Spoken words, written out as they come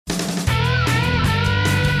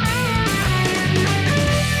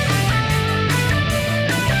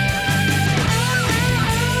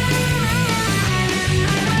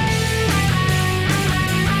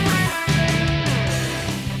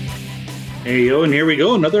Hey yo, and here we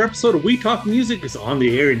go. Another episode of We Talk Music is on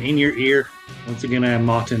the air and in your ear. Once again, I am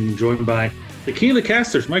Martin, joined by the king of the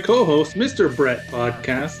casters, my co-host, Mr. Brett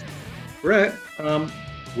Podcast. Brett,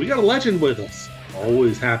 we got a legend with us.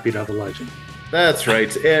 Always happy to have a legend. That's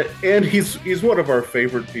right, and he's one of our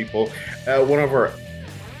favorite people, one of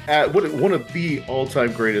the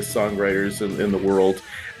all-time greatest songwriters in the world.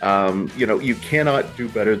 You cannot do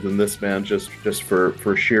better than this man just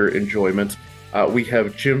for sheer enjoyment. We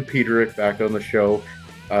have Jim Peterik back on the show.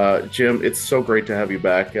 Jim, it's so great to have you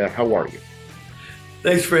back. How are you?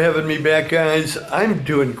 Thanks for having me back, guys. I'm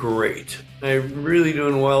doing great. I'm really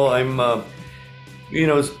doing well. I'm,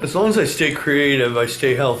 as long as I stay creative, I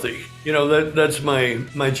stay healthy. That's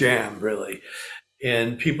my jam, really.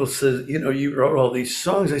 And people said, you wrote all these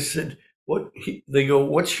songs. I said, what? They go,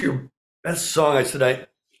 what's your best song? I said,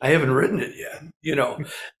 I haven't written it yet.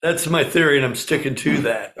 That's my theory, and I'm sticking to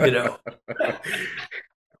that.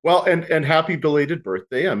 Well, and happy belated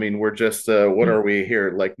birthday. I mean, we're just what are we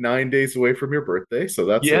here? Like 9 days away from your birthday, so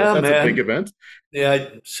that's a big event. Yeah,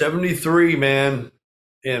 73, man,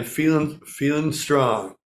 and feeling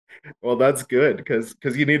strong. Well, that's good because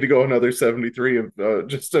you need to go another 73 of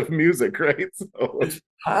just of music, right? So it's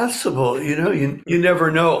possible. You never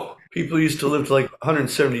know. People used to live to like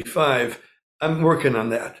 175. I'm working on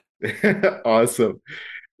that. Awesome.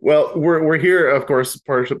 Well, we're here, of course.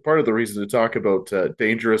 Part of the reason to talk about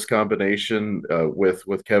dangerous combination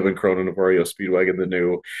with Kevin Cronin of REO Speedwagon,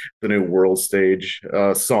 the new World Stage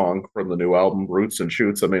song from the new album Roots and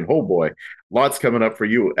Shoots. I mean, oh boy, lots coming up for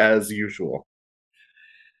you as usual.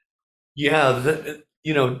 Yeah,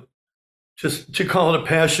 just to call it a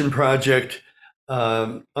passion project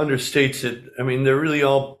understates it. I mean, they're really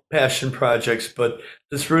all passion projects, but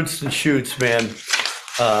this Roots and Shoots, man,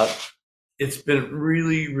 it's been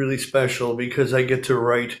really, really special because I get to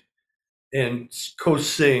write and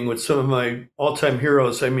co-sing with some of my all-time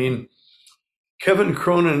heroes. I mean, Kevin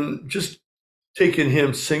Cronin, just taking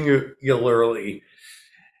him singularly,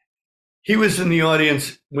 he was in the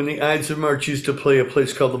audience when the Ides of March used to play a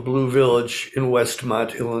place called the Blue Village in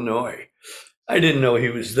Westmont, Illinois. I didn't know he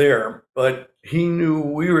was there, but he knew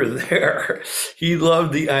we were there. He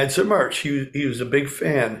loved the Ides of March. He was a big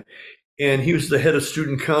fan. And he was the head of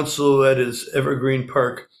student council at his Evergreen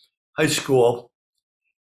Park High School.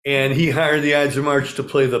 And he hired the Ides of March to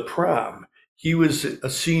play the prom. He was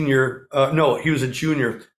a senior. He was a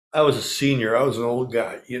junior. I was a senior. I was an old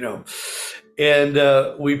guy,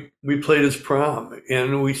 And we played his prom.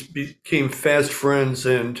 And we became fast friends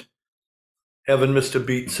and haven't missed a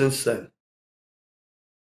beat since then.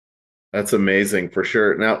 That's amazing for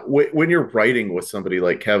sure. Now, when you're writing with somebody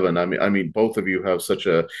like Kevin, I mean, both of you have such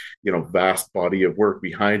a vast body of work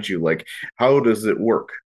behind you. Like, how does it work?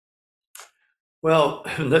 Well,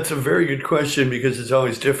 that's a very good question because it's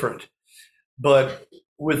always different. But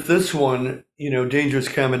with this one, Dangerous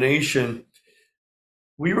Combination,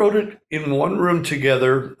 we wrote it in one room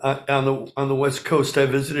together on the West Coast. I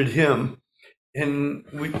visited him. And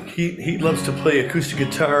he loves to play acoustic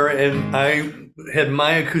guitar, and I had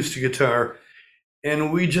my acoustic guitar,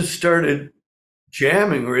 and we just started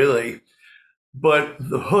jamming, really. But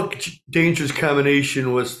the hook, Dangerous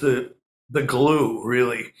Combination, was the glue,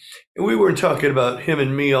 really. And we weren't talking about him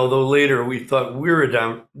and me, although later we thought we were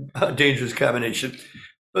a dangerous combination.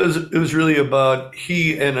 But it was really about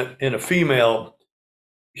he and a female,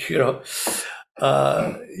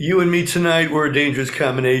 you and me tonight, we're a dangerous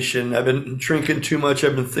combination. I've been drinking too much.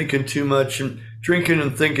 I've been thinking too much. And drinking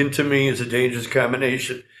and thinking to me is a dangerous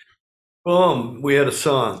combination. Boom, we had a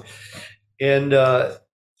song. And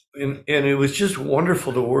it was just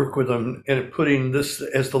wonderful to work with him and putting this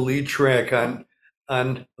as the lead track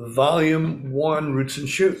on Volume 1, Roots and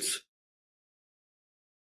Shoots.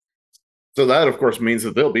 So that, of course, means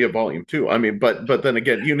that there'll be a volume 2. I mean, but then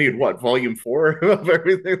again, you need what, volume 4 of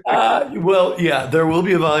everything? Well, yeah, there will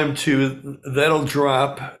be a volume 2 that'll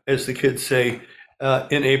drop, as the kids say,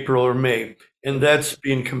 in April or May, and that's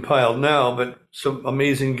being compiled now. But some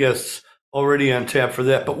amazing guests already on tap for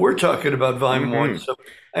that. But we're talking about volume 1, so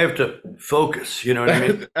I have to focus. You know what I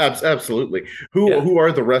mean? Absolutely. Who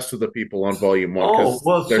are the rest of the people on volume 1? Oh,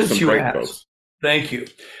 well, there's since some you great asked, folks. Thank you.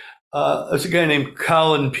 There's a guy named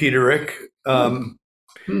Colin Peterik. I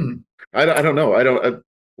don't know.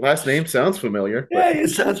 Last name sounds familiar. Yeah, it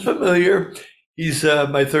sounds familiar. He's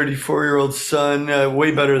my 34-year-old son,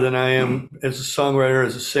 way better than I am as a songwriter,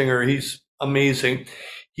 as a singer. He's amazing.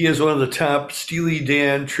 He is one of the top Steely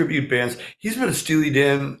Dan tribute bands. He's been a Steely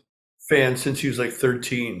Dan fan since he was like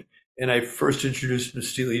 13. And I first introduced him to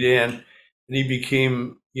Steely Dan, and he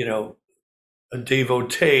became, a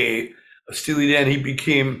devotee of Steely Dan. He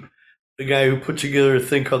became the guy who put together a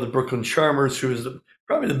thing called the Brooklyn Charmers, who is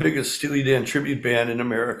probably the biggest Steely Dan tribute band in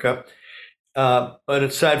America. But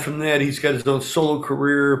aside from that, he's got his own solo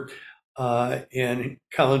career, and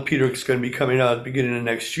Colin Peterik's going to be coming out at the beginning of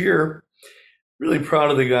next year. Really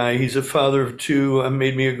proud of the guy. He's a father of two.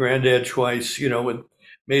 Made me a granddad twice, with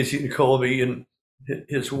Maisie and Colby, and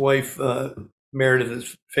his wife Meredith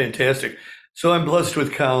is fantastic. So I'm blessed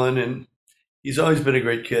with Colin, and he's always been a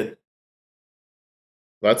great kid.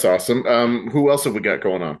 That's awesome. Who else have we got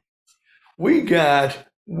going on? We got,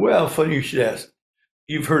 well, funny you should ask.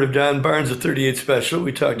 You've heard of Don Barnes, the 38 Special.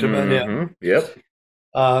 We talked about him. Yep.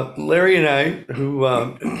 Larry and I, who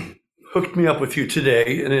hooked me up with you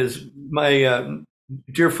today, and is my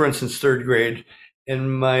dear friend since third grade,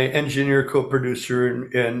 and my engineer, co-producer,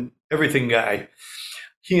 and everything guy.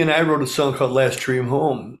 He and I wrote a song called Last Dream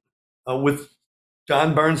Home with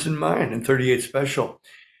Don Barnes in mind and 38 Special.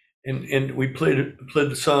 And we played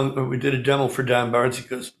the song, we did a demo for Don Barnes. He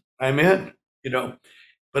goes, I'm in,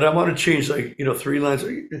 but I want to change 3 lines.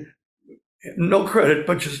 No credit,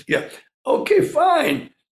 but just, yeah, okay,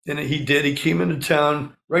 fine. And he did. He came into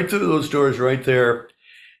town right through those doors right there.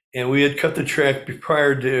 And we had cut the track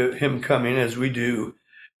prior to him coming, as we do,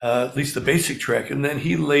 at least the basic track. And then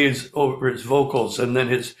he lays over his vocals and then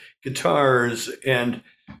his guitars. And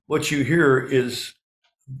what you hear is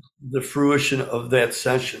the fruition of that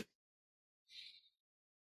session.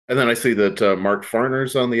 And then I see that Mark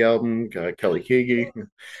Farner's on the album, Kelly Keagy.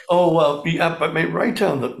 Oh, well, yeah, but right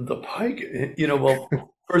down the pike, well,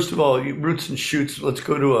 first of all, Roots and Shoots, let's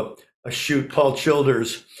go to a shoot, Paul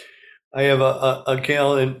Childers. I have a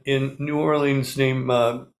gal in New Orleans named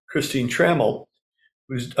Christine Trammell,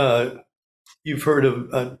 who's, you've heard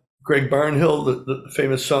of Greg Barnhill, the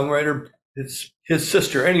famous songwriter. It's his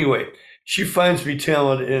sister. Anyway, she finds me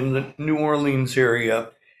talent in the New Orleans area,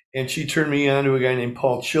 and she turned me on to a guy named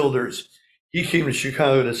Paul Childers. He came to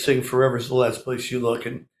Chicago to sing Forever's the Last Place You Look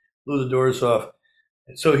and blew the doors off.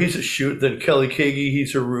 And so he's a shoot. Then Kelly Keagy,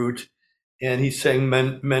 he's a root, and he sang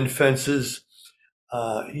Men Fences.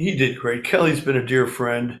 He did great. Kelly's been a dear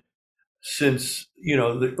friend since,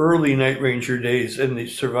 the early Night Ranger days and the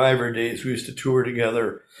Survivor days. We used to tour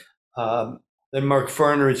together. Then Mark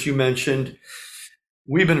Farner, as you mentioned,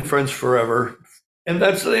 we've been friends forever. And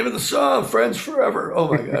that's the name of the song, Friends Forever. Oh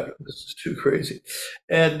my God, this is too crazy.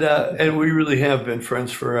 And we really have been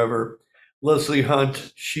friends forever. Leslie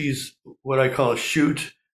Hunt, she's what I call a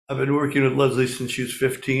shoot. I've been working with Leslie since she was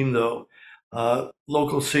 15, though.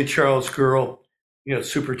 Local St. Charles girl,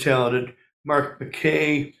 super talented. Mark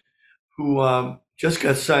McKay, who just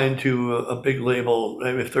got signed to a big label.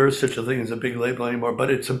 I mean, if there is such a thing as a big label anymore,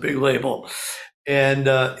 but it's a big label. And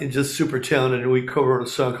just super talented. And we co-wrote a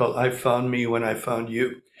song called I Found Me When I Found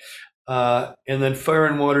You. And then Fire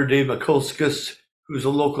and Water, Dave Mikulskis, who's a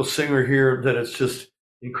local singer here that is just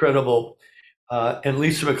incredible. And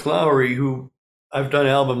Lisa McLaury, who I've done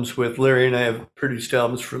albums with. Larry and I have produced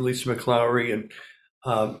albums for Lisa McLaury,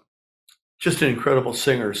 and just an incredible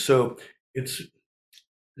singer. So it's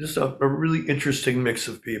just a really interesting mix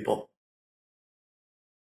of people.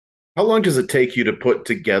 How long does it take you to put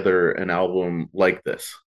together an album like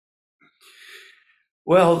this?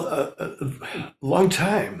 Well, a long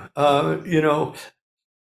time. Although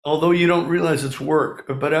you don't realize it's work,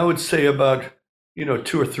 but I would say about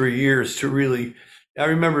 2 or 3 years to really. I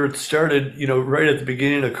remember it started right at the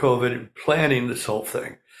beginning of COVID, planning this whole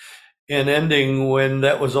thing, and ending when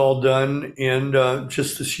that was all done. And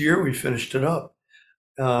just this year we finished it up.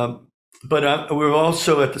 But we're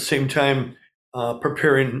also at the same time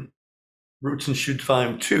preparing Roots and Shoots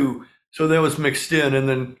Volume 2. So that was mixed in. And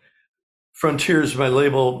then Frontiers, my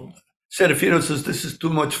label, said, if says, this is too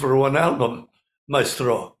much for one album,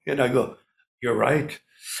 maestro. And I go, you're right.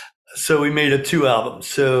 So we made it 2 albums.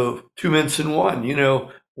 So 2 minutes in one,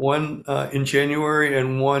 one in January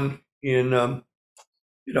and one in,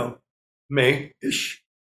 May-ish.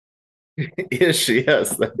 Ish,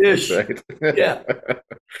 yes. Ish. Right. Yeah.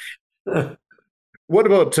 What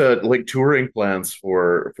about touring plans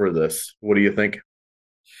for this? What do you think?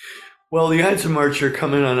 Well, the Ides of March are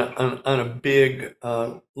coming on a big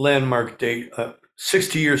landmark date.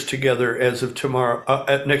 60 years together as of tomorrow,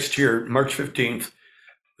 next year, March 15th,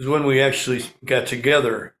 is when we actually got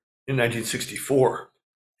together in 1964.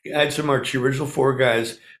 The Ides of March, the original 4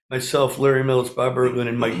 guys, myself, Larry Mills, Bob Berglund,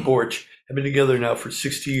 and Mike Borch, have been together now for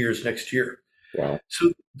 60 years next year. Wow.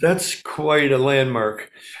 So that's quite a landmark.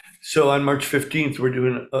 So on March 15th, we're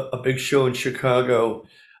doing a big show in Chicago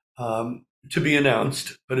to be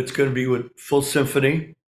announced, but it's going to be with full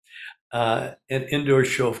symphony, an indoor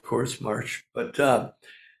show, of course, March. But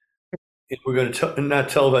And we're going to not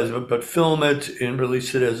televise it, but film it and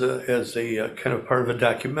release it as a kind of part of a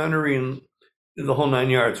documentary and the whole 9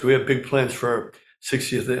 yards. We have big plans for our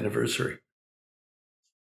 60th anniversary.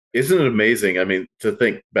 Isn't it amazing? I mean, to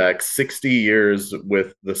think back 60 years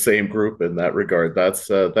with the same group in that regard, that's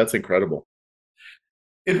incredible.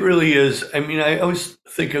 It really is. I mean, I always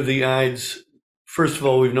think of the Ides. First of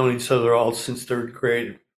all, we've known each other all since third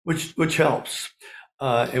grade, which helps.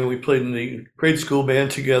 And we played in the grade school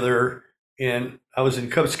band together. And I was in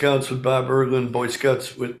Cub Scouts with Bob Berglund, Boy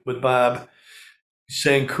Scouts with Bob.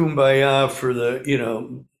 Sang "Kumbaya" for the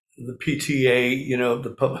PTA, the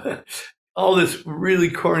pub, all this really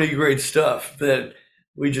corny, great stuff that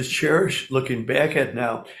we just cherish looking back at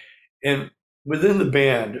now. And within the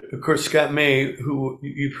band, of course, Scott May, who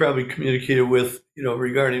you probably communicated with,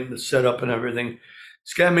 regarding the setup and everything.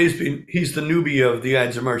 Scott he's the newbie of the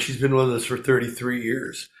Ides of March. He's been with us for 33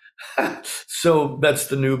 years. So that's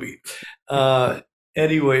the newbie.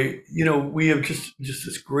 Anyway, we have just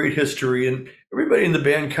this great history, and everybody in the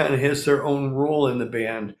band kind of has their own role in the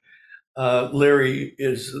band. Larry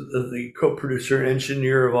is the co-producer and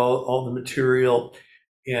engineer of all the material,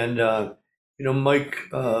 and Mike,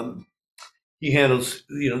 he handles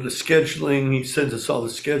the scheduling. He sends us all the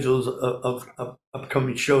schedules of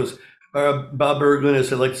upcoming shows. Bob Berglund,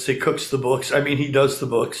 as I like to say, cooks the books. I mean, he does the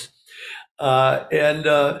books. And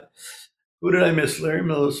who did I miss? Larry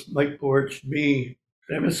Mills, Mike Borch, me.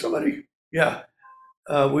 Did I miss somebody? Yeah.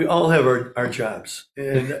 We all have our jobs.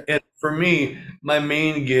 And for me, my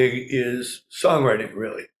main gig is songwriting,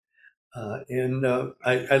 really.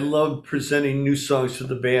 I love presenting new songs to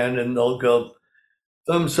the band, and they'll go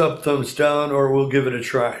thumbs up, thumbs down, or we'll give it a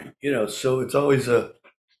try. So it's always a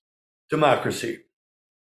democracy.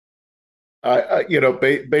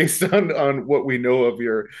 Based on what we know of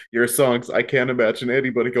your songs, I can't imagine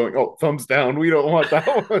anybody going, "Oh, thumbs down, we don't want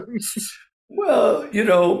that one." Well,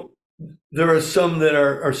 there are some that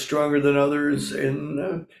are stronger than others,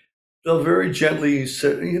 and they'll very gently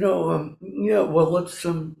say, yeah, well, let's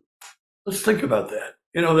think about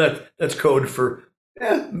that. That's code for,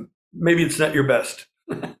 maybe it's not your best.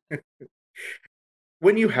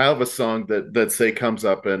 When you have a song that say comes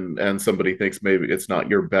up and somebody thinks maybe it's not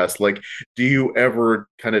your best, like, do you ever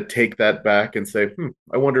kind of take that back and say,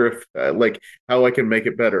 I wonder if like how I can make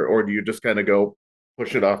it better, or do you just kind of go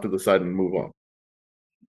push it off to the side and move on?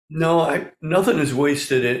 No, nothing is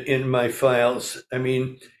wasted in my files. I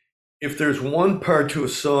mean, if there's one part to a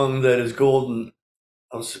song that is golden,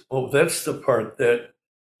 I'll say, oh, that's the part that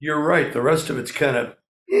you're right. The rest of it's kind of,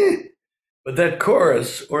 but that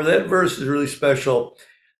chorus or that verse is really special.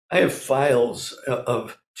 I have files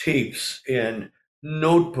of tapes and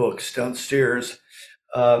notebooks downstairs.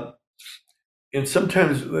 And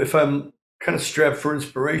sometimes if I'm kind of strapped for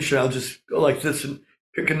inspiration, I'll just go like this and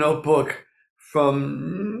pick a notebook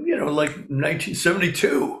from, like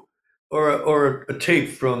 1972 or a tape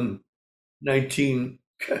from 19,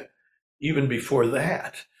 even before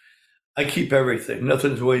that. I keep everything,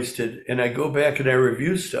 nothing's wasted. And I go back and I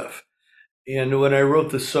review stuff. And when I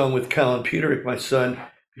wrote this song with Colin Peterik, my son,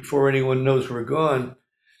 before anyone knows we're gone,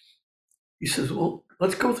 he says, well,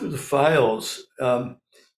 let's go through the files and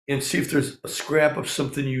see if there's a scrap of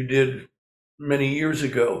something you did many years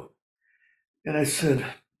ago. And I said,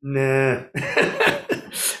 nah.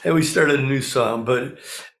 And we started a new song, but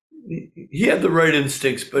he had the right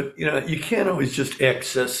instincts. But, you can't always just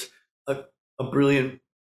access a brilliant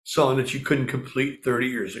song that you couldn't complete 30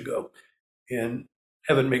 years ago and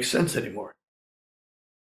have it make sense anymore.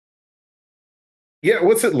 Yeah,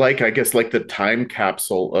 what's it like? I guess like the time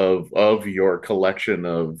capsule of your collection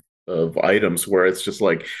of items, where it's just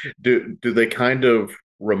like, do they kind of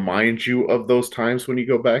remind you of those times when you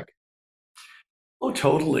go back? Oh,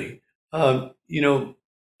 totally. I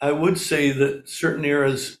would say that certain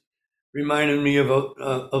eras reminded me of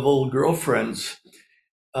old girlfriends.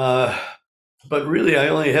 But really, I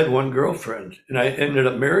only had one girlfriend, and I ended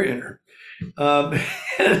up marrying her.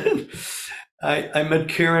 And I met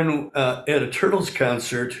Karen at a Turtles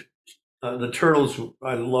concert. The Turtles,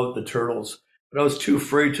 I love the Turtles, but I was too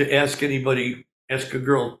afraid to ask a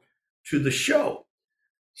girl to the show.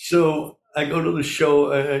 So I go to the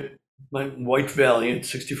show, my white Valiant,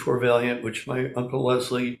 64 Valiant, which my Uncle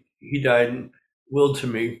Leslie, he died and willed to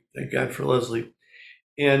me. Thank God for Leslie.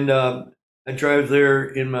 And I drive there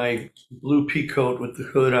in my blue pea coat with the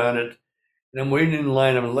hood on it. And I'm waiting in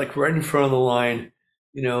line. I'm like right in front of the line,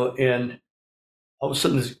 and all of a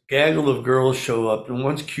sudden this gaggle of girls show up, and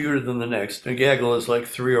one's cuter than the next. And a gaggle is like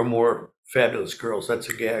three or more fabulous girls. That's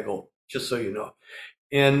a gaggle, just so you know.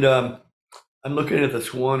 And I'm looking at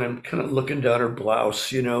this one, I'm kind of looking down her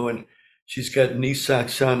blouse, and She's got knee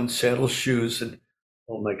socks on and saddle shoes. And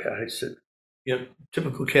oh my God, I said,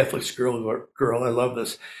 typical Catholic girl. I love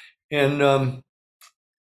this. And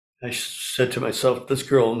I said to myself, this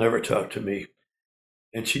girl will never talk to me.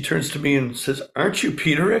 And she turns to me and says, aren't you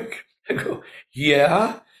Peterik? I go,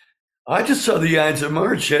 yeah. I just saw the Ides of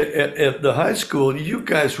March at the high school. You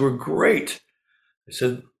guys were great. I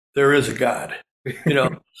said, there is a God,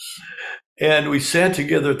 And we sat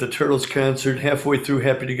together at the Turtles concert. Halfway through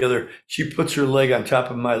Happy Together, she puts her leg on top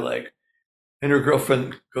of my leg. And her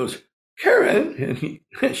girlfriend goes, Karen.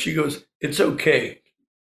 And she goes, it's okay.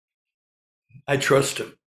 I trust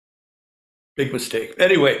him. Big mistake.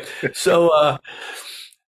 Anyway, so,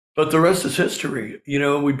 but the rest is history.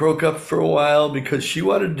 We broke up for a while because she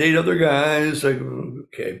wanted to date other guys. I go,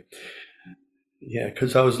 okay. Yeah,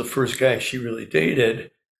 because I was the first guy she really dated.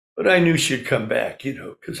 But I knew she'd come back,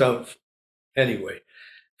 because I was, anyway.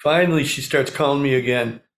 Finally, she starts calling me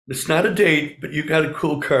again. It's not a date, but you got a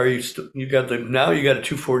cool car. Now you got a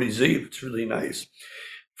 240Z. It's really nice.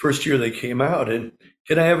 First year they came out, and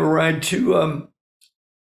can I have a ride to?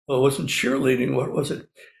 Well, it wasn't cheerleading. What was it?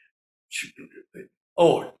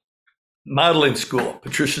 Oh, modeling school.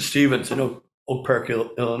 Patricia Stevens in Oak Park,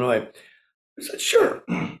 Illinois. I said, sure.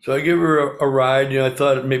 So I give her a ride. I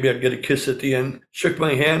thought maybe I'd get a kiss at the end. Shook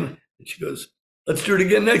my hand, and she goes, let's do it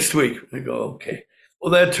again next week. I go, okay.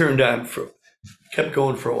 Well, that turned on kept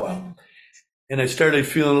going for a while. And I started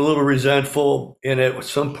feeling a little resentful. And at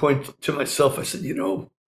some point to myself, I said,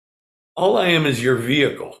 all I am is your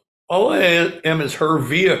vehicle. All I am is her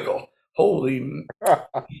vehicle. Holy,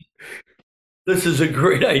 this is a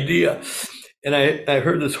great idea. And I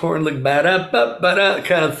heard this horn like ba-da-ba-ba-da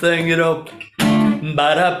kind of thing,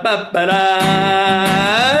 ba-da-ba-ba-da.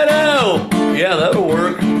 Yeah, that'll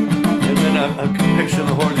work. And then I'm picturing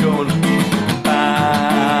the horn going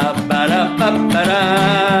ba-da-ba-ba-da,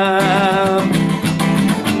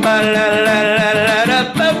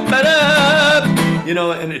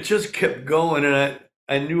 ba-da-da-da-da-da-da-da-da. And it just kept going. And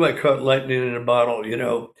I knew I caught lightning in a bottle,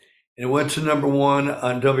 And it went to number one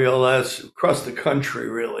on WLS across the country,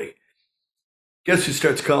 really. Guess who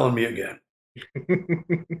starts calling me again?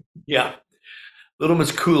 Yeah. Little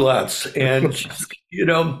Miss Culottes. And,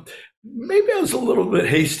 maybe I was a little bit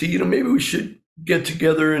hasty. Maybe we should get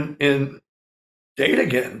together and date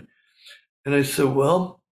again. And I said,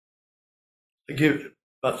 well, I give it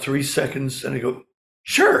about 3 seconds and I go,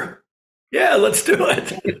 sure. Yeah, let's do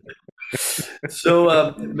it.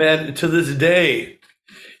 So, man, to this day,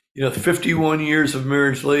 51 years of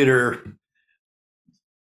marriage later,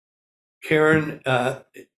 Karen,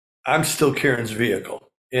 I'm still Karen's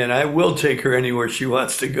vehicle, and I will take her anywhere she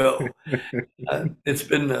wants to go. It's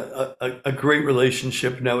been a great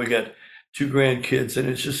relationship. Now we got 2 grandkids, and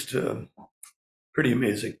it's just pretty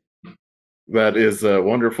amazing. That is a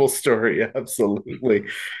wonderful story. Absolutely.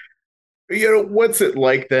 What's it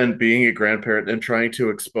like then being a grandparent and trying to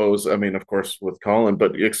expose, of course, with Colin,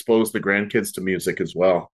 but expose the grandkids to music as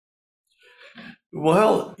well?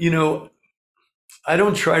 Well, I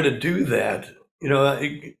don't try to do that.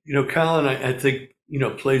 Colin, I think,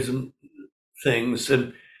 plays things.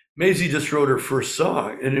 And Maisie just wrote her first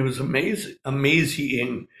song, and it was amazing.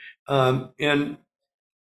 But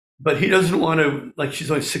he doesn't want to, like, she's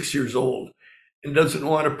only 6 years old and doesn't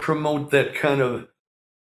want to promote that kind of,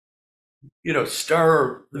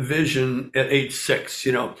 star vision at age 6,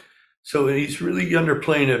 So he's really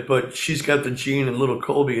underplaying it, but she's got the gene, and little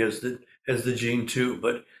Colby has the gene too.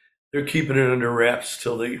 But they're keeping it under wraps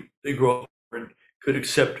till they grow up and could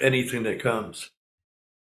accept anything that comes.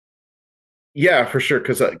 Yeah, for sure.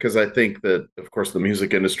 Because I think that, of course, the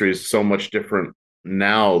music industry is so much different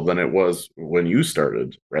now than it was when you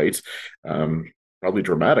started, right? Probably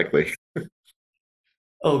dramatically.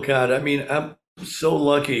 Oh God, I'm so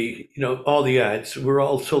lucky. All the Ides. We're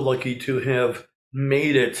all so lucky to have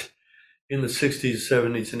made it in the 60s,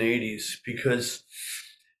 70s, and 80s because.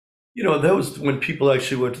 That was when people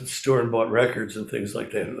actually went to the store and bought records and things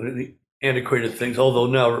like that, the antiquated things, although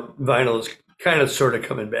now vinyl is kind of sort of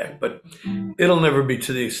coming back, but it'll never be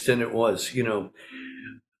to the extent it was.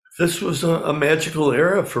 This was a magical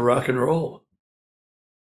era for rock and roll.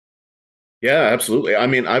 Yeah, absolutely.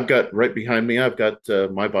 I've got right behind me, I've got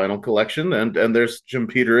my vinyl collection, and there's Jim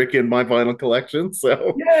Peterik in my vinyl collection.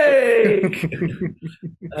 So yay!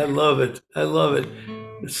 I love it.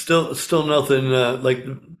 It's still nothing like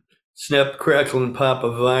the snap, crackle, and pop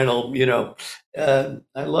of vinyl. I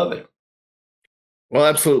love it. Well,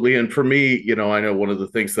 absolutely. And for me, I know one of the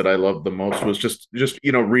things that I loved the most was just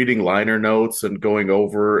reading liner notes and going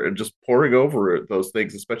over and just poring over those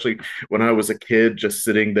things, especially when I was a kid, just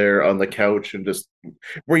sitting there on the couch and just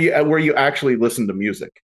where you actually listen to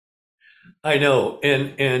music. I know,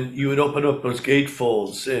 and you would open up those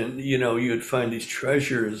gatefolds, and you would find these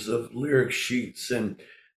treasures of lyric sheets and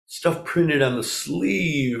stuff printed on the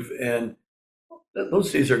sleeve, and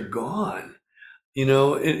those days are gone.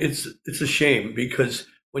 It's a shame because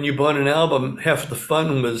when you bought an album, half the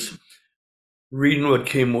fun was reading what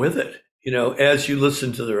came with it. As you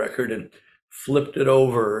listened to the record and flipped it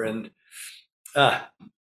over, and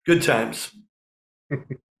good times.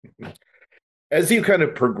 As you kind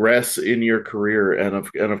of progress in your career, and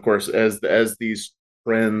of course, as these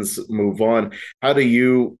trends move on, how do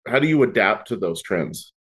you adapt to those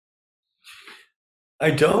trends?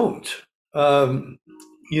 I don't. Um,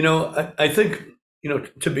 I think,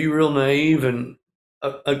 to be real naive, and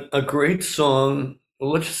a great song,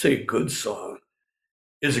 well, let's just say a good song,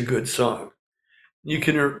 is a good song. You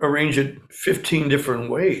can arrange it 15 different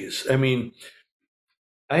ways. I mean,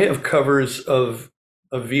 I have covers of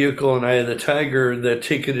a Vehicle and Eye of the Tiger that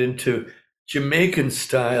take it into Jamaican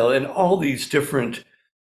style and all these different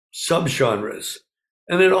subgenres,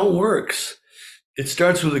 and it all works. It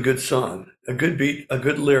starts with a good song, a good beat, a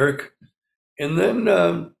good lyric, and then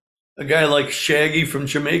a guy like Shaggy from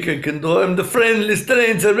Jamaica can do "I'm the friendly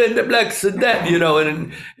stranger in the black sedan,"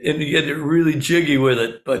 and you get it really jiggy with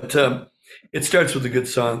it. But it starts with a good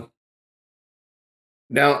song.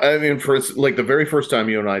 Now, I mean, for like the very first time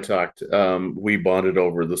you and I talked, we bonded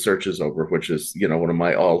over "The Search Is Over," which is one of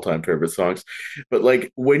my all-time favorite songs. But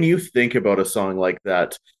like when you think about a song like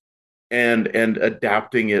that and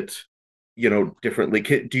adapting it, differently,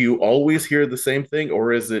 do you always hear the same thing,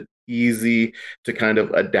 or is it easy to kind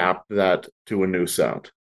of adapt that to a new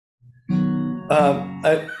sound?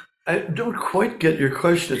 I don't quite get your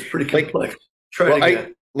question. It's pretty Like, complex. Try well, it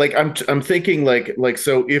again. I'm thinking like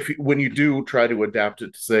so if when you do try to adapt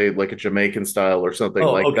it to say like a Jamaican style or something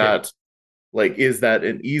Oh, like okay. that, like is that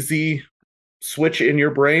an easy switch in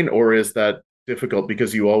your brain, or is that difficult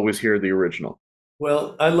because you always hear the original?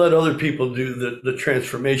 Well, I let other people do the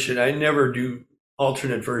transformation. I never do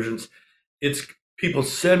alternate versions. It's People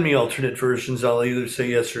send me alternate versions. I'll either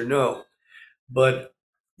say yes or no. But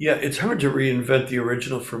yeah, it's hard to reinvent the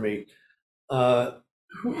original for me. Uh,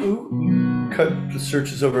 who cut the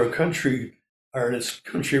searches over a country artist,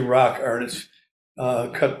 country rock artist,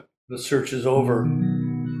 cut the searches over?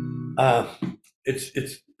 Uh, it's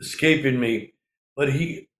escaping me, but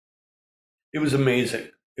it was amazing.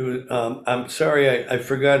 It was. I'm sorry, I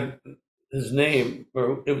forgot his name,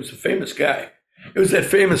 or it was a famous guy. It was that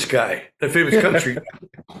famous guy, that famous country.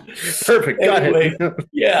 Perfect, got Anyway, it.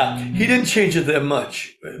 yeah, he didn't change it that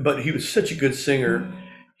much, but he was such a good singer.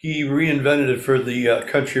 He reinvented it for the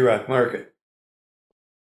country rock market.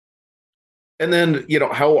 And then,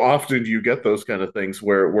 how often do you get those kind of things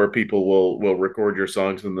where people will record your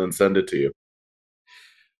songs and then send it to you?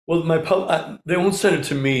 Well, they won't send it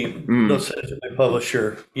to me. They'll Mm. send it to my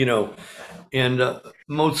publisher, and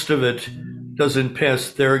most of it doesn't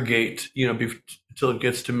pass their gate, until it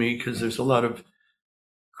gets to me because there's a lot of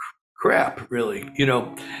crap, really.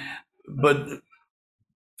 But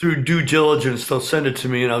through due diligence, they'll send it to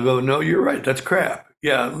me, and I'll go, "No, you're right. That's crap.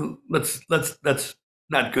 Yeah, that's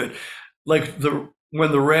not good." Like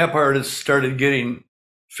when the rap artists started getting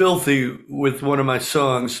filthy with one of my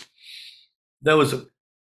songs, that was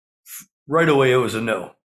right away. It was a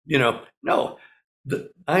no. No.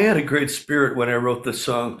 I had a great spirit when I wrote this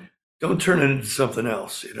song. Don't turn it into something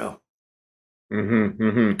else.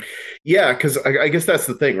 Yeah, because I guess that's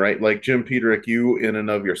the thing, right? Like Jim Peterik, you in and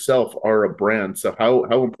of yourself are a brand. So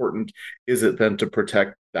how important is it then to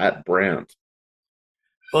protect that brand?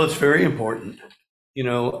 Well, it's very important. You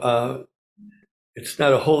know, it's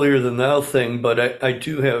not a holier than thou thing, but I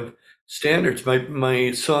do have standards.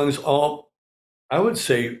 My songs all, I would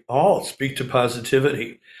say, all speak to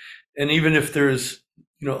positivity. And even if there's,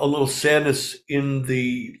 a little sadness in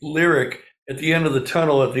the lyric, at the end of the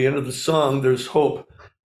tunnel, at the end of the song, there's hope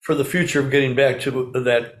for the future of getting back to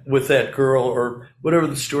that with that girl or whatever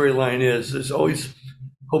the storyline is. There's always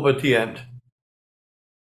hope at the end.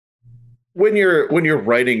 When you're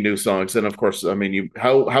writing new songs, and of course, I mean, you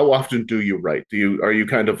how often do you write? Are you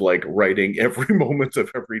kind of like writing every moment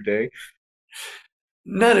of every day?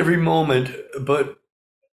 Not every moment, but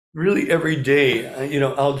really every day.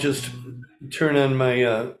 I'll just turn on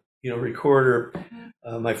my recorder,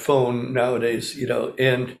 my phone nowadays,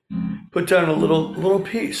 and put down a little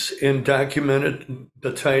piece and document it,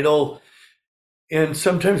 the title, and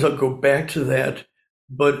sometimes I'll go back to that,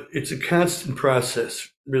 but it's a constant process.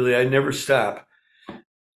 Really, I never stop.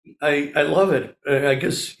 I love it. I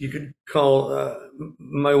guess you could call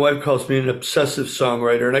my wife calls me an obsessive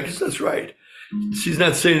songwriter, and I guess that's right. She's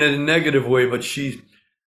not saying it in a negative way, but she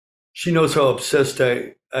knows how obsessed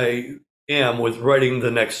I am with writing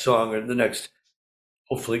the next song or the next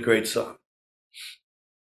hopefully great song.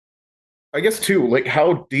 I guess too, like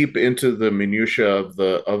how deep into the minutia of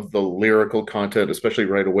the lyrical content, especially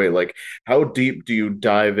right away, like how deep do you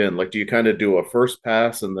dive in? Like, do you kind of do a first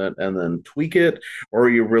pass and then tweak it, or are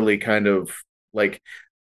you really kind of like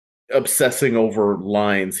obsessing over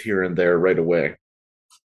lines here and there right away?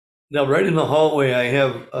 Now, right in the hallway, I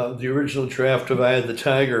have the original draft of "Eye of the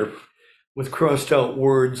Tiger" with crossed out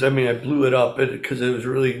words. I mean, I blew it up because it was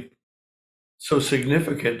really so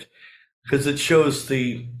significant because it shows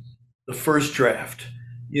the first draft,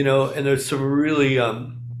 and there's some really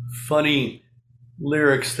funny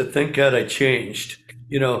lyrics that thank God I changed.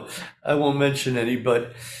 I won't mention any,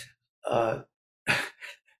 but uh,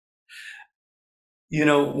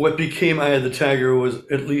 what became Eye of the Tiger was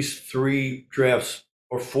at least 3 drafts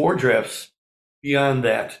or 4 drafts beyond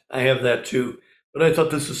that. I have that too. But I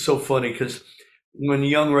thought this was so funny because when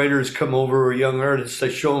young writers come over or young artists, I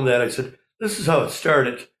show them that. I said, this is how it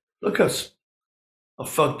started. Look how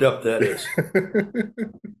fucked up that is.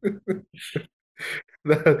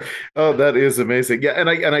 Oh, that is amazing. Yeah, and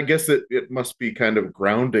I guess it must be kind of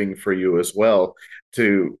grounding for you as well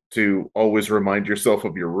to always remind yourself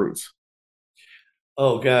of your roots.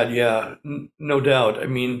 Oh God, yeah, no doubt. I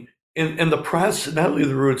mean, in the process, not only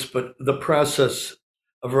the roots, but the process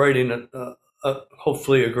of writing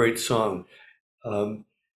hopefully a great song. Um,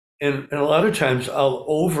 and a lot of times I'll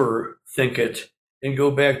overthink it and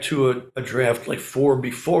go back to a draft like 4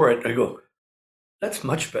 before it. I go, that's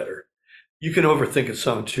much better. You can overthink a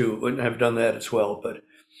song too, and I've done that as well. But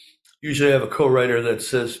usually I have a co-writer that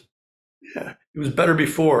says, yeah, it was better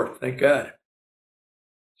before. Thank God.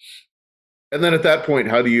 And then at that point,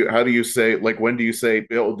 how do you say, like, when do you say,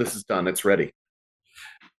 oh, this is done, it's ready?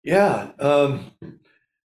 Yeah.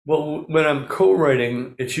 Well, when I'm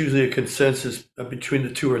co-writing, it's usually a consensus between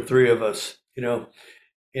the 2 or 3 of us,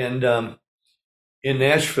 And in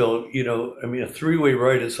Nashville, I mean, a 3-way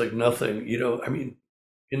write is like nothing, I mean,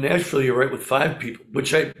 in Nashville, you write with 5 people,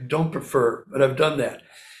 which I don't prefer, but I've done that.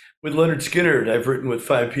 With Leonard Skinner, I've written with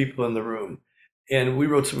 5 people in the room. And we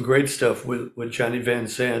wrote some great stuff with Johnny Van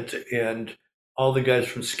Zant and all the guys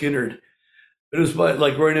from Skinner. It was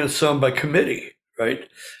like writing a song by committee, right?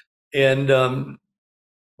 And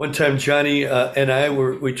one time, Johnny and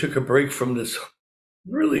we took a break from this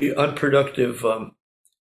really unproductive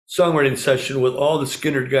songwriting session with all the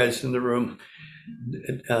Skinner guys in the room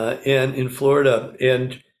and in Florida.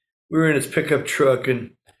 And we were in his pickup truck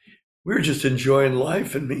and we were just enjoying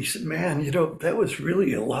life. And he said, man, that was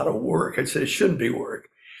really a lot of work. I said, it shouldn't be work.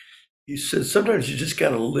 He said, sometimes you just got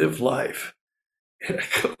to live life. And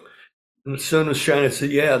the sun was shining. I said,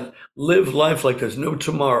 yeah, live life like there's no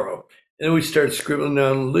tomorrow. And then we started scribbling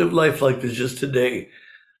down, live life like there's just today.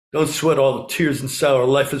 Don't sweat all the tears and sorrow.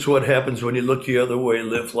 Life is what happens when you look the other way.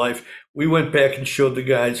 Live life. We went back and showed the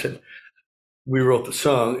guys, and we wrote the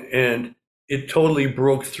song, and it totally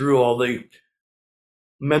broke through all the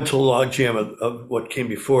mental logjam of what came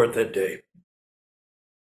before it that day.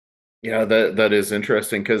 Yeah, that is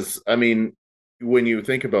interesting because I mean, when you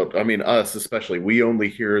think about, I mean, us especially, we only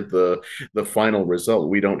hear the final result.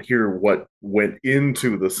 We don't hear what went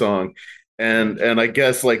into the song, and I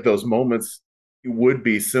guess like those moments would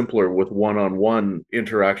be simpler with one-on-one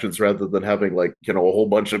interactions rather than having like a whole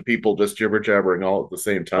bunch of people just jibber jabbering all at the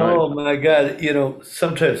same time. Oh my God,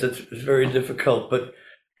 sometimes it's very difficult, but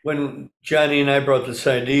when Johnny and I brought this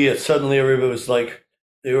idea, suddenly everybody was like,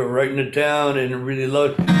 they were writing it down and really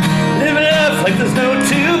loud. Living life like there's no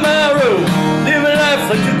tomorrow. Living life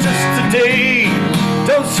like it's just today.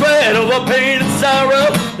 Don't sweat over pain and sorrow.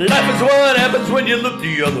 Life is what happens when you look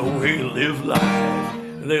the other way. Live life.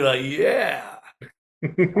 And they're like, yeah.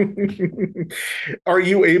 Are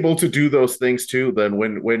you able to do those things too then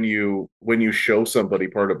when you show somebody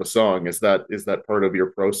part of a song? Is that part of your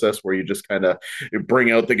process where you just kind of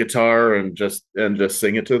bring out the guitar and just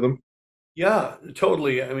sing it to them? Yeah,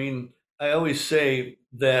 totally. I mean, I always say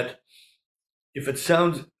that if it's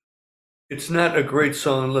not a great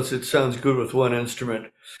song unless it sounds good with one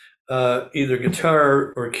instrument, either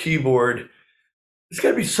guitar or keyboard. There's got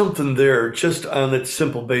to be something there just on that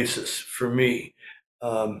simple basis for me.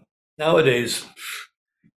 Um, Nowadays,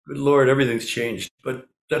 good Lord, everything's changed, but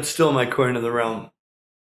that's still my coin of the realm.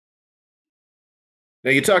 Now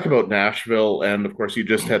you talk about Nashville, and of course you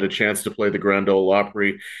just had a chance to play the Grand Ole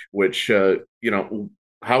Opry, which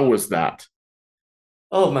how was that?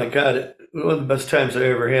 Oh my God, one of the best times I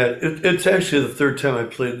ever had. It's actually the third time I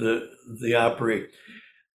played the Opry.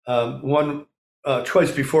 One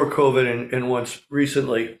twice before COVID and once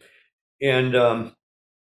recently. And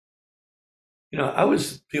I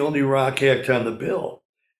was the only rock act on the bill.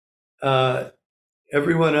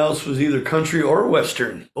 Everyone else was either country or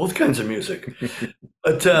Western, both kinds of music.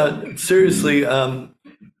 But seriously,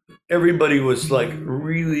 everybody was like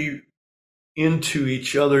really into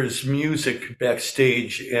each other's music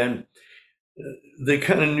backstage, and they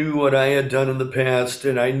kind of knew what I had done in the past,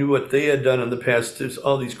 and I knew what they had done in the past. There's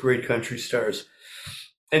all these great country stars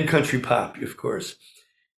and country pop, of course.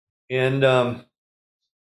 And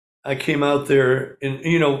I came out there, and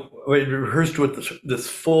I rehearsed with this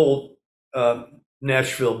full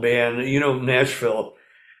Nashville band. Nashville.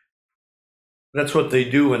 That's what they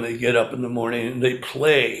do when they get up in the morning and they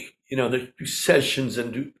play. They do sessions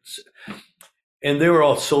and they were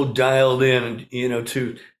all so dialed in.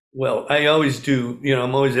 I always do.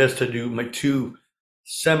 I'm always asked to do my two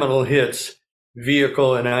seminal hits,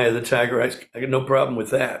 "Vehicle" and "Eye of the Tiger." I got no problem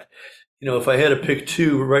with that. If I had to pick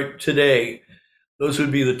two right today, those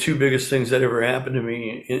would be the two biggest things that ever happened to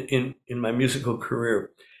me in my musical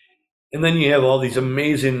career. And then you have all these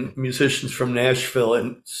amazing musicians from Nashville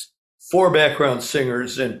and 4 background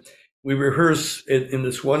singers, and we rehearse in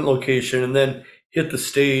this one location and then hit the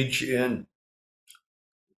stage, and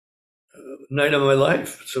night of my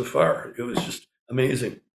life so far. It was just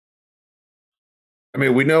amazing. I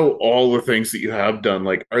mean, we know all the things that you have done.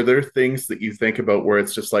 Like, are there things that you think about where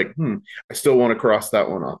it's just like, I still want to cross that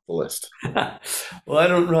one off the list? Well, I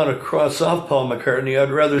don't want to cross off Paul McCartney.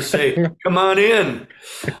 I'd rather say, come on in.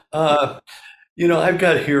 I've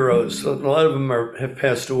got heroes. A lot of them have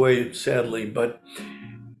passed away, sadly. But,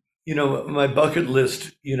 my bucket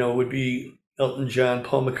list, would be Elton John,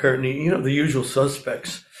 Paul McCartney, the usual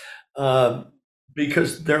suspects,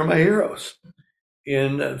 because they're my heroes.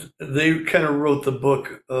 And they kind of wrote the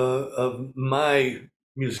book of my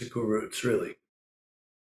musical roots, really.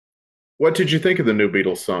 What did you think of the new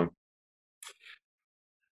Beatles song?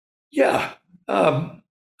 Yeah.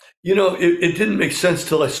 It didn't make sense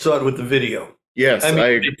till I saw it with the video. Yes,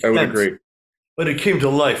 I would agree. But it came to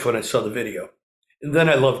life when I saw the video. And then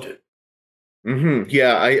I loved it. Mm-hmm.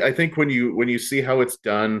 Yeah, I think when you see how it's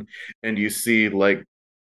done and you see like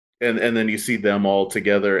and then you see them all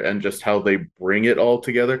together and just how they bring it all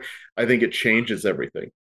together, I think it changes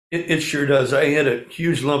everything. It sure does. I had a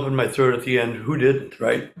huge lump in my throat at the end. Who didn't,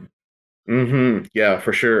 right? Mm-hmm. Yeah,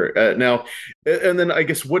 for sure. Now, and then I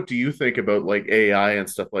guess, what do you think about like AI and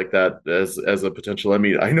stuff like that as a potential? I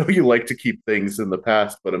mean, I know you like to keep things in the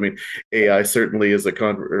past, but I mean, AI certainly is a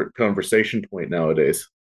conversation point nowadays.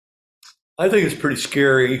 I think it's pretty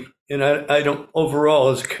scary, and I don't overall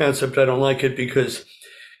as a concept. I don't like it because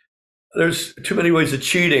there's too many ways of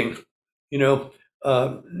cheating.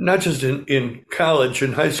 Not just in college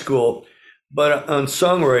and high school, but on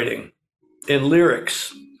songwriting and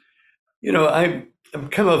lyrics. I'm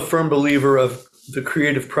kind of a firm believer of the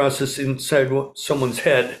creative process inside someone's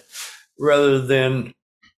head rather than,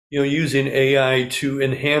 using AI to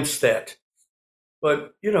enhance that.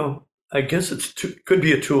 But, I guess could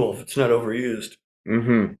be a tool if it's not overused.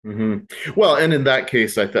 Mm-hmm, mm-hmm. Well, and in that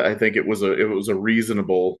case, I think it was a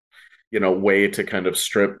reasonable, way to kind of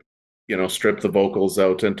strip the vocals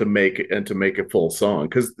out and to make a full song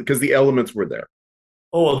because the elements were there.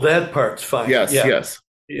 Oh, well, that part's fine. Yes, yeah. yes.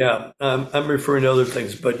 Yeah, I'm referring to other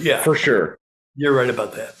things, but yeah, for sure, you're right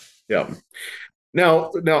about that. Yeah.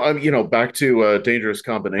 Now, back to Dangerous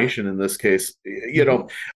Combination in this case.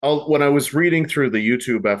 When I was reading through the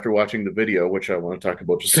YouTube after watching the video, which I want to talk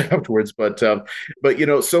about just afterwards, but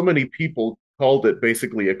so many people called it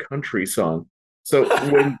basically a country song. So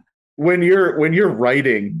when you're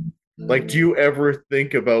writing, like, do you ever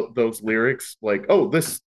think about those lyrics? Like, oh,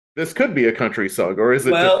 this could be a country song, or is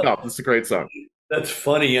it just, no, this is a great song? That's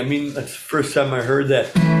funny. I mean, that's the first time I heard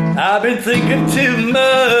that. I've been thinking too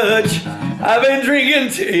much. I've been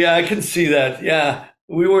drinking yeah, I can see that. Yeah,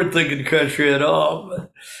 we weren't thinking country at all.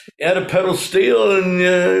 But add a pedal steel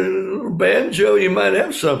and banjo, you might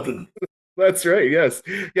have something. That's right. Yes.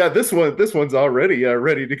 Yeah. This one's already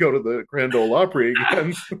ready to go to the Grand Ole Opry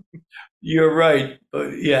again. You're right.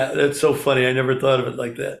 But yeah, that's so funny. I never thought of it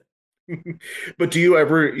like that. But do you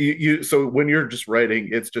ever so when you're just writing,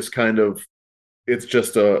 it's just a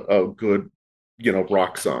good,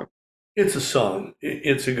 rock song. It's a song.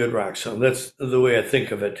 It's a good rock song. That's the way I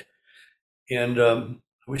think of it. And I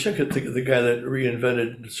wish I could think of the guy that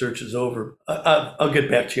reinvented "The Search Is Over." I'll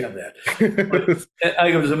get back to you on that. But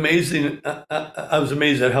I was amazing. I was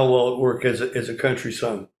amazed at how well it worked as a country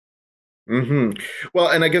song. Mm-hmm. Well,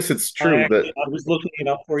 and I guess it's true that I was looking it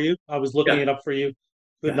up for you.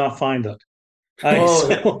 Could not find it.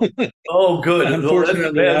 Good.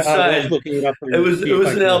 Unfortunately, I was looking it up for you. It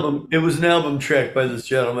was an album. It was an album track by this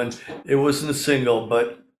gentleman. It wasn't a single,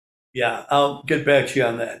 but yeah, I'll get back to you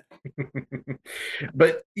on that.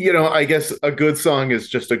 But I guess a good song is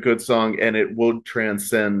just a good song, and it would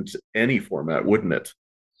transcend any format, wouldn't it?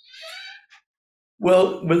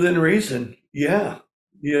 Well, within reason, yeah,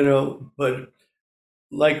 but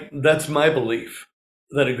like that's my belief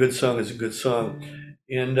that a good song is a good song,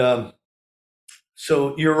 and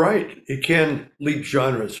so you're right. It can leap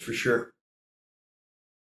genres for sure.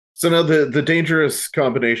 So now the dangerous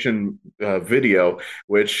combination video,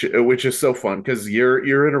 which is so fun because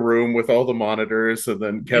you're in a room with all the monitors, and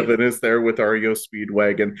then Right? Kevin is there with REO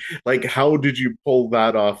Speedwagon. Like, how did you pull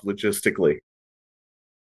that off logistically?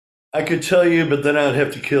 I could tell you, but then I'd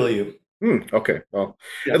have to kill you. Okay, well,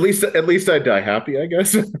 Yeah, at least I die happy, I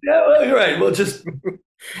guess. yeah. Well, you're right. Well, just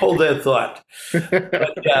hold that thought.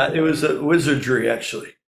 But yeah, it was a wizardry actually.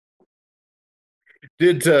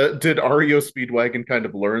 Did REO Speedwagon kind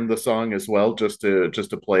of learn the song as well, just to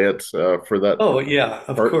play it for that Oh yeah,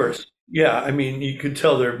 of part? course. Yeah, I mean, you could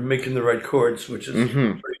tell they're making the right chords, which is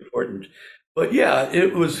Hmm. pretty important. But yeah,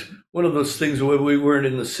 it was one of those things where we weren't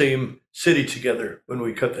in the same city together when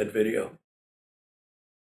we cut that video.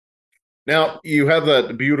 Now you have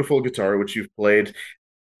that beautiful guitar which you've played.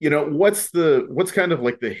 What's kind of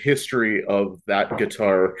like the history of that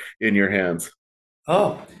guitar in your hands?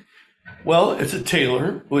 Oh, well, it's a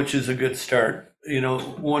Taylor, which is a good start.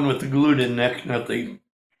 One with the glued-in neck, not the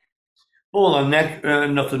pull-on neck.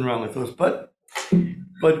 Nothing wrong with those. But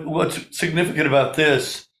what's significant about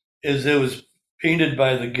this is it was painted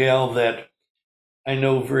by the gal that I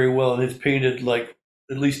know very well, and it's painted like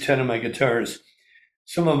at least 10 of my guitars.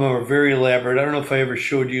 Some of them are very elaborate. I don't know if I ever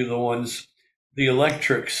showed you the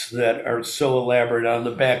electrics that are so elaborate on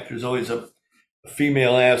the back. There's always a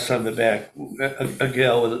female ass on the back, a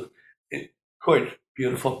gal with quite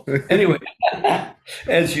beautiful. Anyway,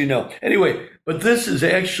 as you know. Anyway, but this is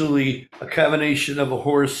actually a combination of a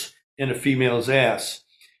horse and a female's ass.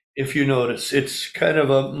 If you notice, it's kind of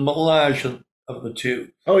a melange of the two.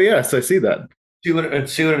 Oh yes, I see that. See what I'm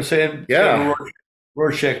saying? It's kind of Yeah. a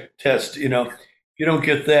Rorschach test. If you don't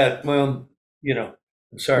get that, well,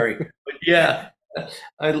 I'm sorry, but yeah,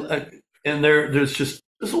 I and there's just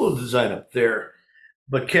a little design up there.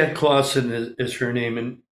 But Kat Clausen is her name,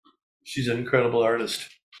 and she's an incredible artist.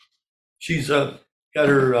 She's got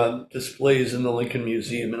her displays in the Lincoln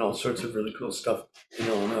Museum and all sorts of really cool stuff in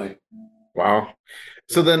Illinois. Wow.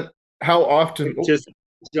 So then, how often? Oh, Just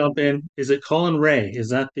jump in. Is it Colin Ray? Is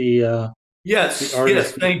that the Yes, yes,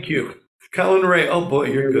 artist? thank you, Colin Ray. Oh boy,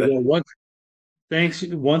 you're There we good. go. Thanks.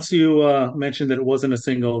 Once you mentioned that it wasn't a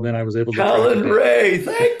single, then I was able to track it Colin down. Ray,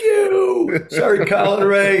 thank you. Sorry, Colin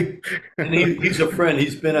Ray. And he's a friend.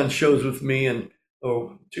 He's been on shows with me, and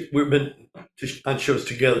we've been on shows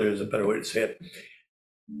together. Is a better way to say it.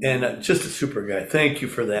 And just a super guy. Thank you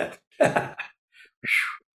for that.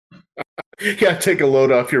 yeah, take a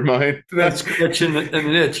load off your mind. That's scratching an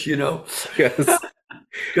itch. Yes.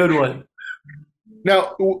 Good one.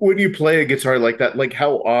 Now, when you play a guitar like that, like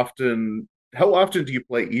how often do you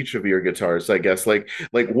play each of your guitars? I guess like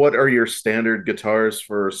what are your standard guitars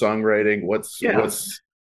for songwriting? What's Yeah. what's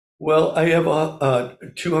Well, I have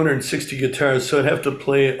 260 guitars, so I'd have to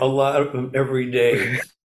play a lot of them every day,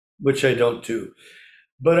 which I don't do.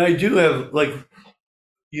 But I do have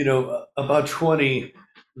about 20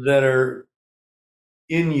 that are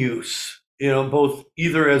in use, both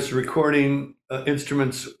either as recording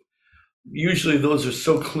instruments. Usually those are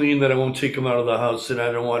so clean that I won't take them out of the house, and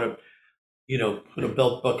I don't want to, put a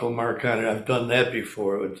belt buckle mark on it. I've done that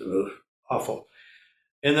before. It's awful.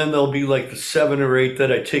 And then there'll be like the 7 or 8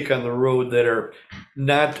 that I take on the road that are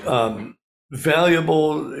not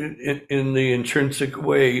valuable in the intrinsic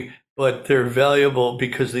way, but they're valuable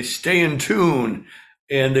because they stay in tune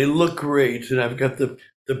and they look great. And I've got the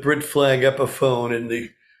Brit Flag Epiphone and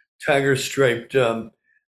the tiger striped. Well,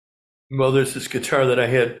 there's this guitar that I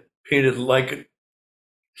had painted like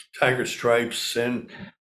tiger stripes and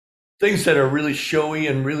things that are really showy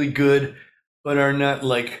and really good, but are not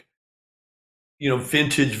like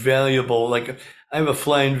vintage valuable. Like I have a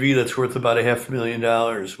Flying V that's worth about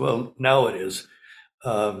 $500,000. Well, now it is.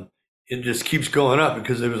 It just keeps going up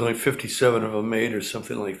because there was only 57 of them made or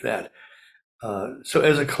something like that. So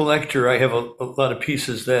as a collector, I have a lot of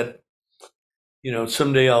pieces that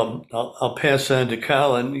someday I'll pass on to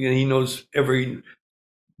Colin. He knows every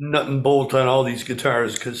nut and bolt on all these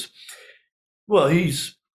guitars because, well,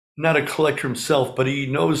 he's not a collector himself, but he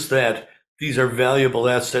knows that these are valuable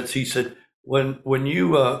assets. He said, when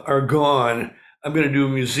you are gone, I'm going to do a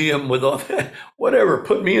museum with all that. Whatever,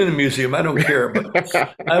 put me in the museum. I don't care, but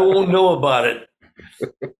I won't know about it.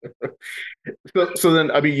 so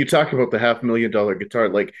then I mean you talk about the $500,000 guitar,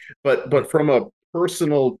 like but from a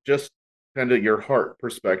personal just kind of your heart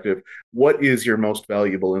perspective, what is your most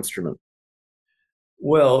valuable instrument?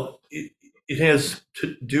 Well, it has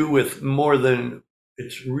to do with more than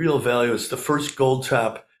its real value. It's the first gold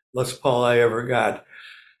top Les Paul I ever got.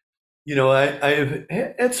 I've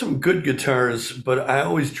had some good guitars, but I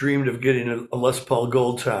always dreamed of getting a Les Paul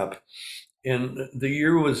gold top. And the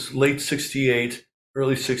year was late 68,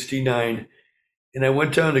 early 69. And I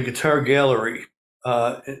went down to Guitar Gallery,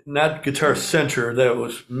 not Guitar Center, that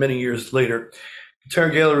was many years later. Guitar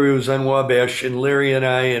Gallery was on Wabash, and Larry and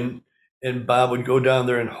I and Bob would go down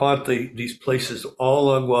there and haunt these places all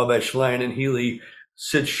along Wabash Line and Healy,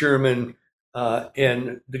 Sid Sherman,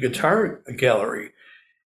 and the Guitar Gallery.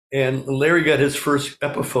 And Larry got his first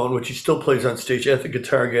Epiphone, which he still plays on stage at the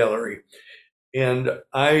Guitar Gallery. And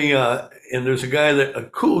there's a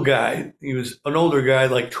cool guy. He was an older guy,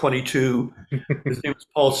 like 22. His name was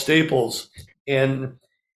Paul Staples, and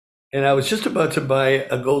I was just about to buy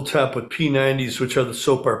a gold top with P90s, which are the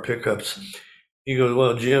Sopar pickups. He goes,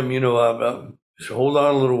 "Well, Jim, just hold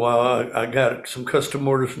on a little while. I got some custom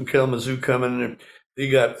orders from Kalamazoo coming, and they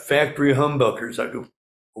got factory humbuckers." I go,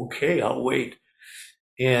 "Okay, I'll wait."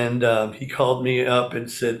 And he called me up and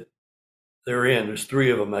said, "They're in. There's three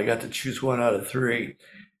of them. I got to choose one out of three."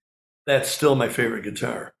 That's still my favorite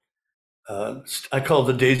guitar. I call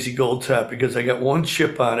it the Daisy Gold Top because I got one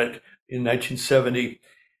chip on it in 1970.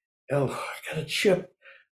 Oh, I got a chip.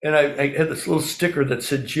 And I had this little sticker that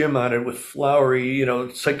said Jim on it with flowery,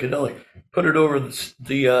 psychedelic. Put it over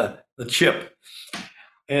the chip.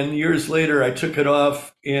 And years later, I took it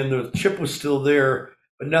off, and the chip was still there.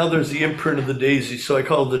 But now there's the imprint of the Daisy, so I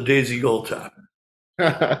call it the Daisy Gold Top.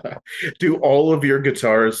 Do all of your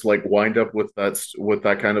guitars like wind up with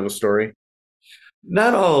that kind of a story?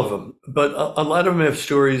 Not all of them, but a lot of them have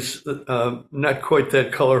stories not quite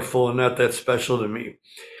that colorful and not that special to me.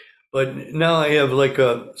 But now I have like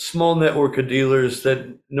a small network of dealers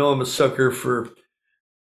that know I'm a sucker for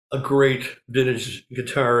a great vintage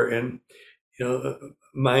guitar, and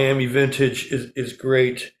Miami Vintage is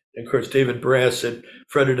great. And of course, David Brass at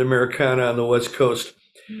Fretted Americana on the West Coast.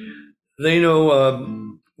 They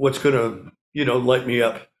know what's going to light me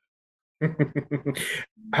up.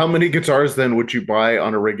 How many guitars then would you buy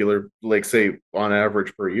on a regular, like say on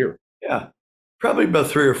average per year? Yeah, probably about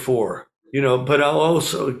three or four. But I'll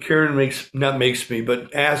also Karen makes me,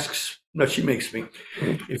 but asks. No, she makes me.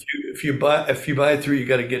 If you buy three, you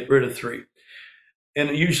got to get rid of three.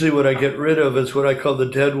 And usually, what I get rid of is what I call the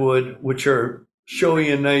deadwood, which are showy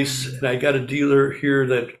and nice. And I got a dealer here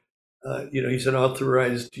that, he's an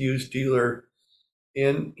authorized used dealer,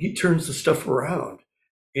 and he turns the stuff around.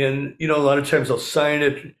 And a lot of times I'll sign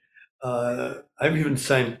it. I've even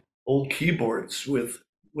signed old keyboards with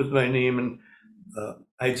my name and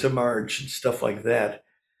Ides of March and stuff like that.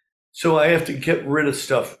 So I have to get rid of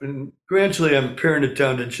stuff, and gradually I'm paring it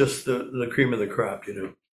down to just the cream of the crop.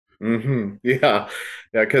 Yeah,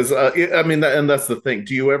 yeah. Because I mean, and that's the thing.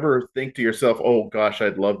 Do you ever think to yourself, "Oh gosh,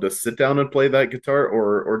 I'd love to sit down and play that guitar,"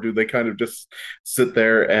 or do they kind of just sit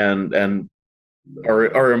there and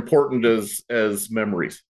are important as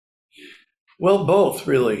memories? Well, both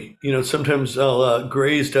really. Sometimes I'll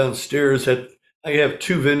graze downstairs I have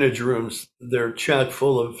two vintage rooms. They're chock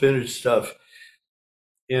full of vintage stuff.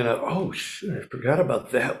 And oh shit, I forgot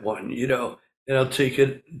about that one. And I'll take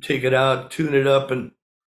it out, tune it up, and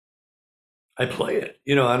I play it,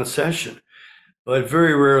 on a session. But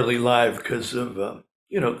very rarely live because of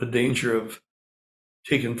the danger of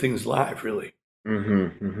taking things live, really.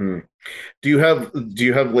 Mm-hmm. Do you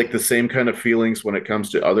have like the same kind of feelings when it comes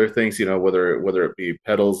to other things, whether it be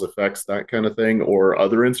pedals, effects, that kind of thing, or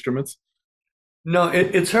other instruments? No,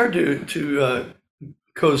 it's hard to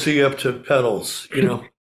cozy up to pedals.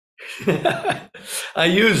 I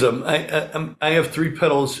use them. I have three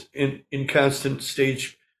pedals in constant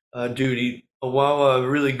stage duty. A wah-wah, a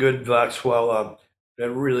really good Vox wah-wah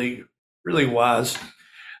that really really was,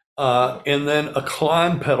 and then a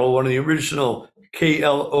Klon pedal, one of the original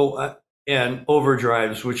KLON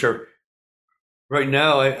overdrives, which are right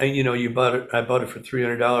now. I bought it for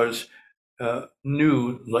 $300,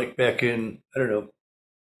 new, like back in, I don't know,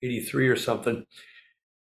 83 or something,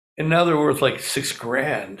 and now they're worth like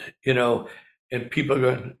 $6,000. And people are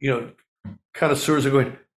going, connoisseurs are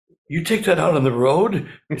going, "You take that out on the road?"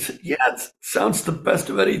 I said, "Yeah, it sounds the best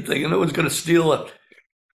of anything, and no one's going to steal a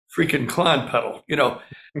freaking Klon pedal."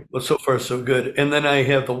 Well, so far so good. And then I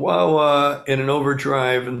have the wah-wah and an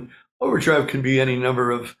overdrive, and overdrive can be any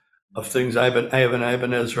number of things. I have an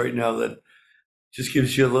Ibanez right now that just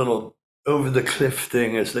gives you a little over the cliff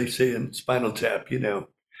thing, as they say in Spinal Tap, a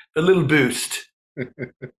little boost.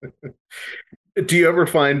 Do you ever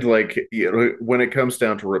find like when it comes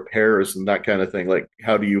down to repairs and that kind of thing, like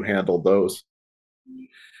how do you handle those?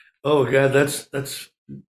 Oh God, that's.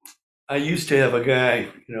 I used to have a guy,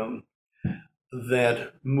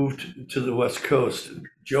 that moved to the West Coast,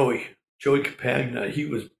 Joey Capagna. He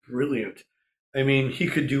was brilliant. I mean, he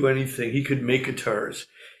could do anything. He could make guitars.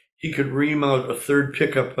 He could ream out a third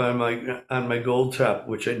pickup on my gold top,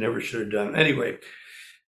 which I never should have done. Anyway,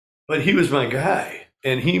 but he was my guy,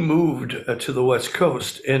 and he moved to the West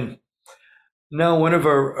Coast, and now one of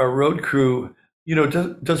our road crew,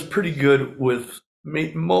 does pretty good with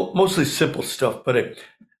mostly simple stuff, but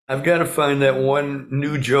I've got to find that one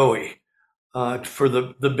new Joey for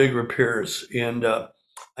the big repairs. And I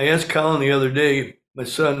asked Colin the other day, my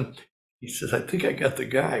son, he says, I think I got the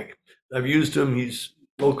guy. I've used him. He's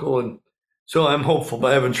local. And so I'm hopeful,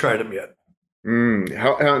 but I haven't tried him yet.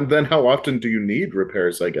 How often do you need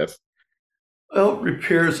repairs, I guess? Well,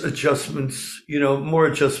 repairs, adjustments, more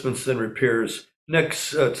adjustments than repairs.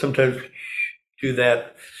 Necks sometimes do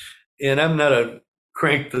that. And I'm not a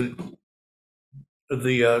crank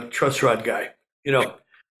the truss rod guy.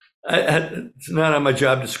 It's not on my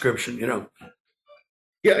job description.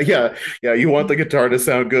 Yeah. You want the guitar to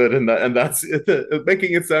sound good, and that's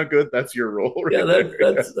making it sound good. That's your role, right?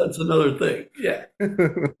 Yeah, that's another thing. Yeah.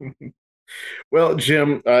 Well,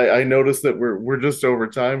 Jim, I noticed that we're just over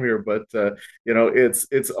time here, but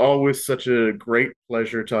it's always such a great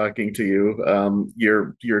pleasure talking to you.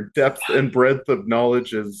 Your depth and breadth of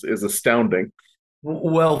knowledge is astounding.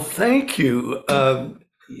 Well, thank you.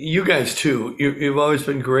 You guys too. You've always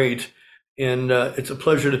been great, and it's a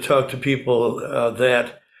pleasure to talk to people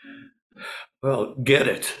that get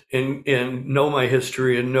it and know my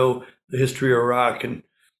history and know the history of rock, and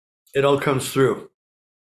it all comes through.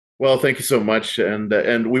 Well, thank you so much,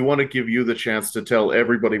 and we want to give you the chance to tell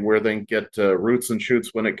everybody where they can get Roots and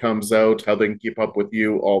Shoots when it comes out, how they can keep up with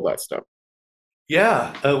you, all that stuff.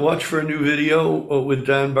 Yeah, watch for a new video with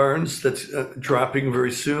Don Barnes that's dropping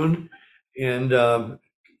very soon, and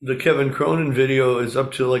the Kevin Cronin video is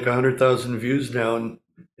up to like 100,000 views now,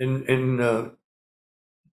 and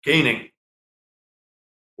gaining.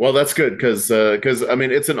 Well, that's good because I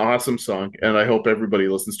mean it's an awesome song, and I hope everybody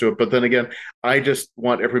listens to it. But then again, I just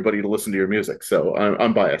want everybody to listen to your music, so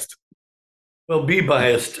I'm biased. Well, be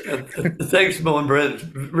biased. Thanks, Mo and Brent.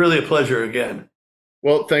 Really a pleasure again.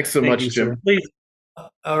 Well, thanks so much, you, Jim. Sir. Please,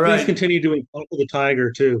 all right. Please continue doing Uncle the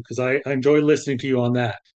Tiger too, because I enjoy listening to you on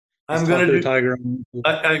that. I'm going to do Tiger.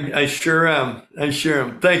 I sure am. I sure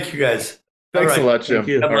am. Thank you, guys. Thanks a lot, Jim.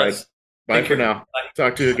 All right. Bye for now. Bye.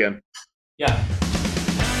 Talk to you again. Yeah.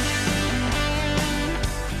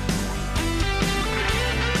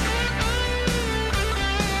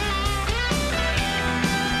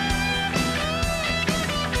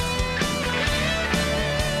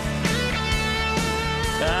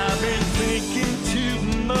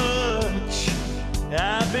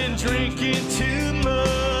 I've been drinking too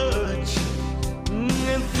much,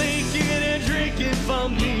 and thinking and drinking for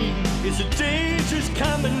me is a dangerous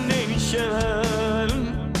combination.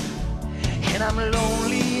 And I'm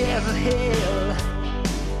lonely as hell,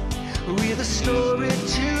 with a story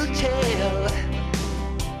to tell.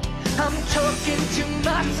 I'm talking to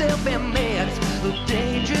myself, and man, it's a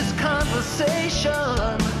dangerous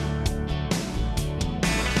conversation.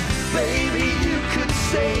 Baby, you could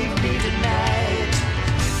save me tonight.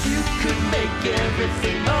 You could make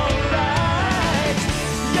everything alright.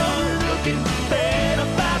 You're looking better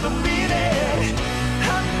by the minute.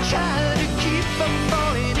 I'm trying to keep from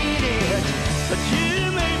falling in it, but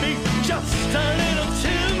you made me just a little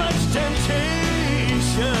too much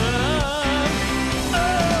temptation.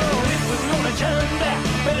 Oh, if we're gonna turn back,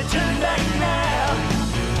 better turn back now.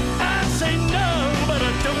 I say no, but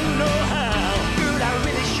I don't know how. Girl, I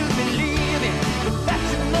really should be leaving, but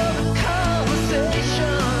that's another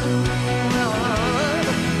conversation.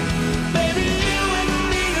 Baby, you and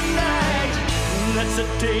me tonight, that's a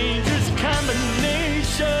dangerous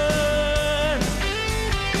combination.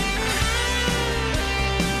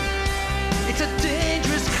 It's a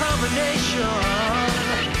dangerous combination.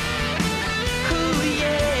 Ooh,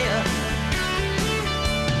 yeah.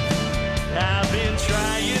 I've been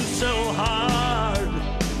trying so hard,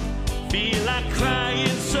 feel like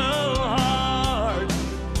crying so hard.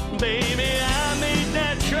 Baby, I made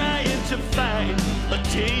that trying to find a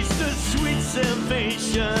taste of sweet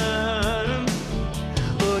salvation.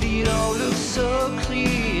 But it all looks so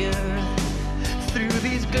clear through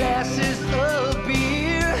these glasses of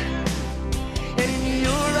beer. And in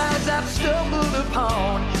your eyes I've stumbled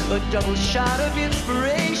upon a double shot of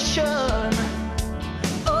inspiration.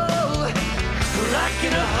 Oh, like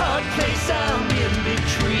in a hard place I'm in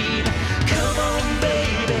between. Come on.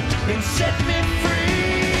 and set me free.